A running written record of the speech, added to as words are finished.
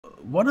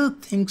what are the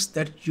things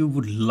that you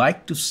would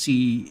like to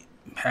see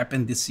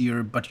happen this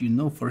year, but you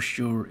know for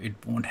sure it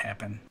won't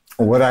happen?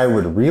 What I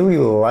would really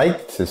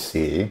like to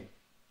see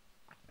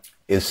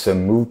is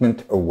some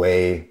movement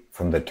away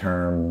from the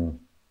term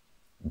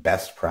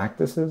best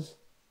practices.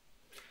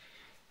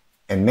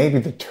 And maybe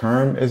the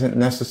term isn't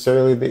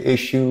necessarily the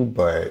issue,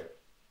 but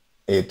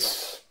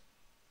it's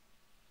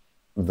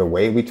the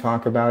way we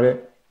talk about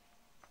it.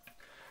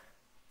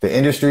 The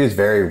industry is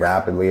very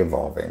rapidly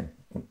evolving.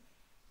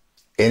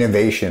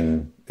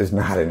 Innovation is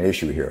not an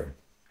issue here.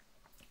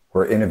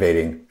 We're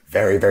innovating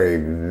very, very,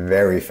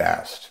 very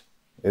fast.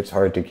 It's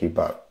hard to keep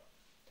up.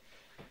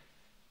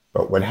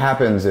 But what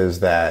happens is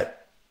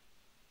that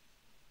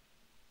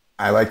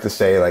I like to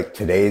say, like,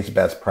 today's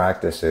best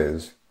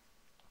practices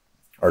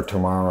are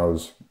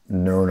tomorrow's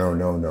no, no,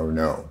 no, no,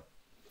 no.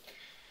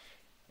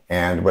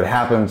 And what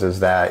happens is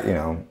that,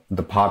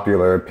 the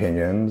popular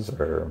opinions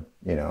or,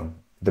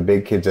 the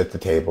big kids at the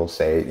table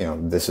say,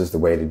 this is the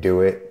way to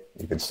do it.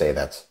 You could say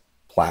that's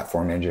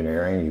platform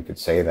engineering. You could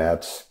say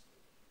that's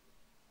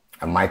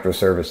a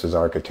microservices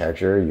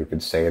architecture. You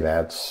could say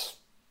that's,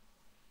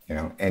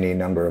 any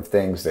number of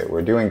things that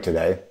we're doing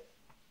today.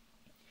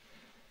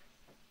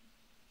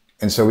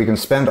 And so we can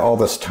spend all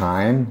this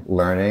time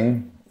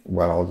learning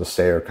what I'll just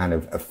say are kind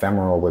of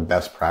ephemeral with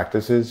best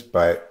practices,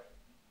 but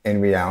in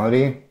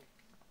reality,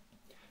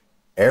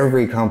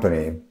 every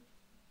company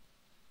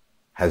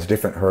has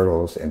different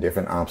hurdles and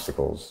different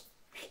obstacles.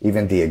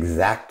 Even the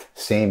exact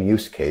same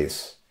use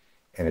case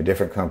in a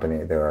different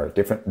company, there are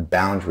different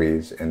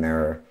boundaries and there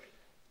are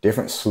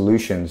different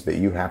solutions that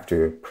you have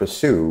to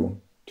pursue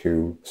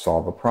to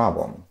solve a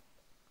problem.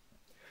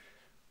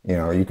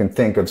 You can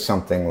think of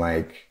something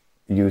like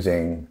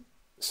using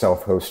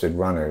self-hosted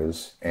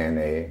runners in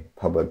a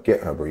public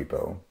GitHub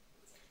repo,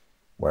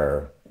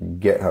 where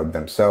GitHub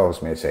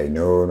themselves may say,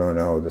 no, no,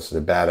 no, this is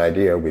a bad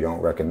idea, we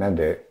don't recommend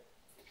it.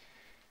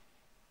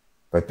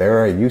 But there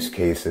are use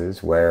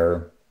cases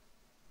where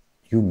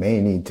you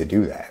may need to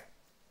do that.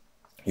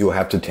 You'll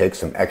have to take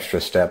some extra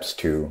steps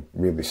to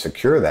really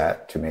secure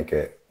that, to make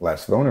it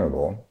less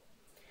vulnerable.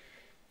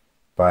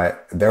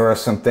 But there are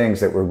some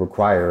things that would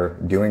require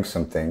doing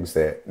some things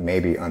that may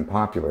be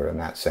unpopular in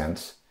that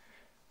sense,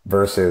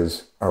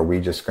 versus are we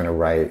just going to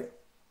write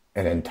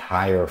an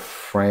entire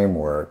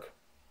framework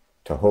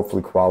to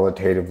hopefully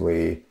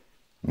qualitatively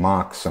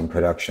mock some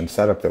production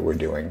setup that we're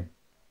doing,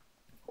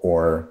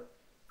 or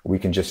we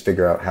can just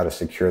figure out how to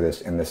secure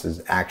this and this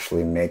is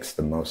actually makes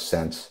the most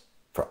sense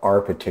for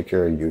our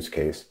particular use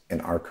case in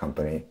our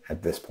company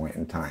at this point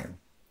in time.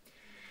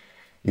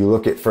 You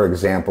look at, for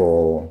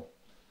example,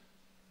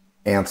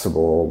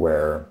 Ansible,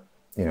 where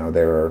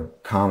there are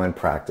common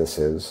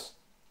practices,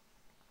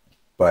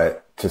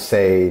 but to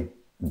say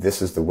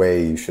this is the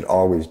way you should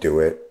always do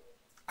it,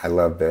 I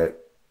love that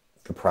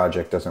the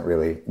project doesn't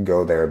really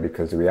go there,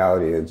 because the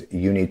reality is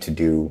you need to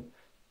do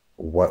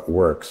what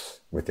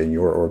works within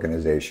your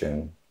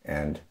organization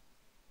and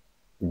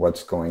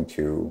what's going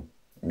to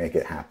make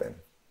it happen.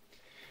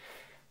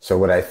 So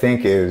what I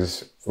think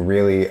is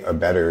really a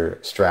better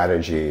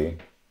strategy,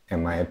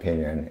 in my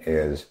opinion,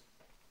 is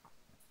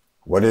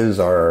what is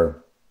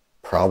our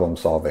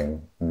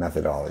problem-solving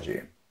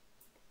methodology?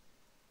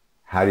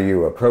 How do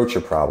you approach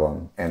a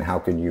problem, and how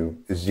can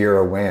you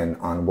zero in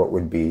on what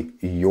would be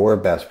your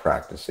best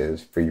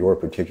practices for your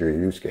particular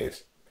use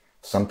case?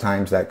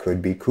 Sometimes that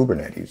could be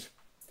Kubernetes.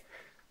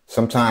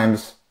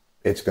 Sometimes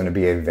it's going to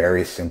be a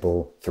very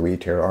simple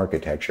 3-tier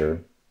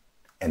architecture,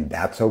 and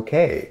that's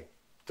okay,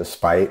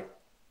 despite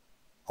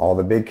all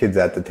the big kids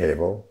at the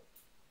table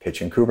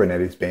pitching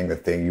Kubernetes being the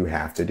thing you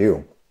have to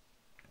do.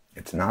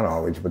 It's not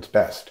always what's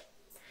best.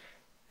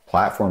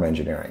 Platform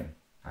engineering.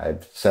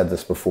 I've said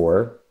this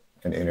before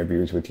in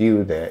interviews with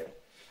you, that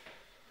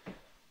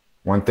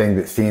one thing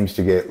that seems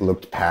to get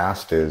looked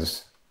past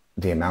is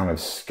the amount of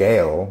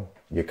scale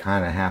you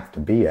kind of have to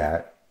be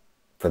at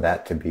for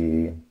that to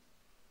be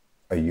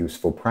a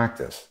useful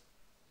practice.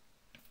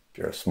 If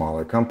you're a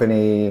smaller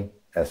company,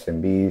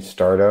 SMB,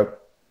 startup,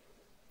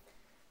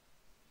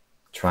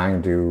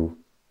 trying to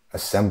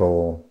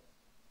assemble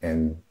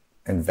and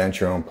invent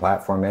your own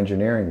platform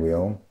engineering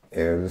wheel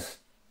it's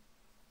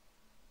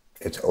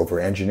over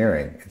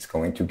engineering. It's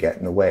going to get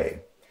in the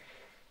way.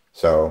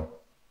 So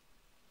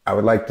I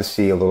would like to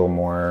see a little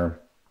more,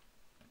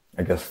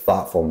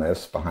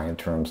 thoughtfulness behind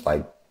terms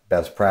like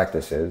best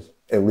practices,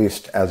 at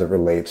least as it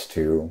relates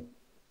to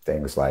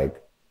things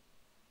like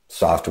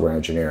software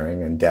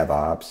engineering and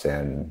DevOps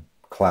and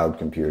cloud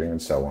computing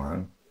and so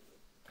on.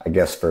 I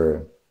guess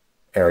for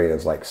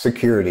areas like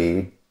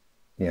security,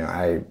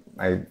 I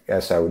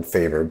guess I would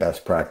favor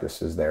best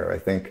practices there. I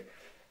think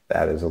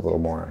that is a little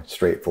more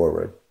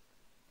straightforward.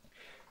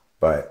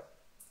 But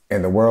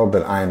in the world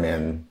that I'm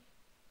in,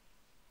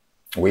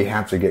 we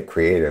have to get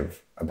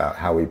creative about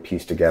how we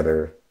piece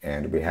together,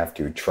 and we have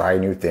to try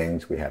new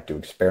things. We have to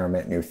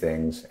experiment new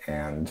things.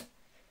 And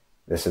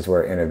this is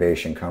where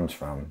innovation comes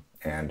from.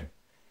 And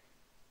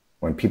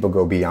when people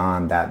go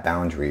beyond that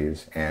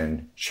boundaries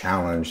and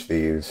challenge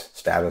these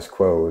status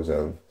quos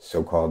of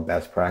so-called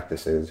best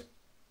practices,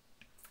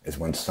 is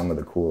when some of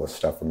the coolest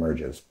stuff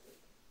emerges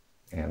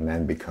and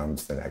then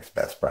becomes the next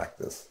best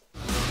practice.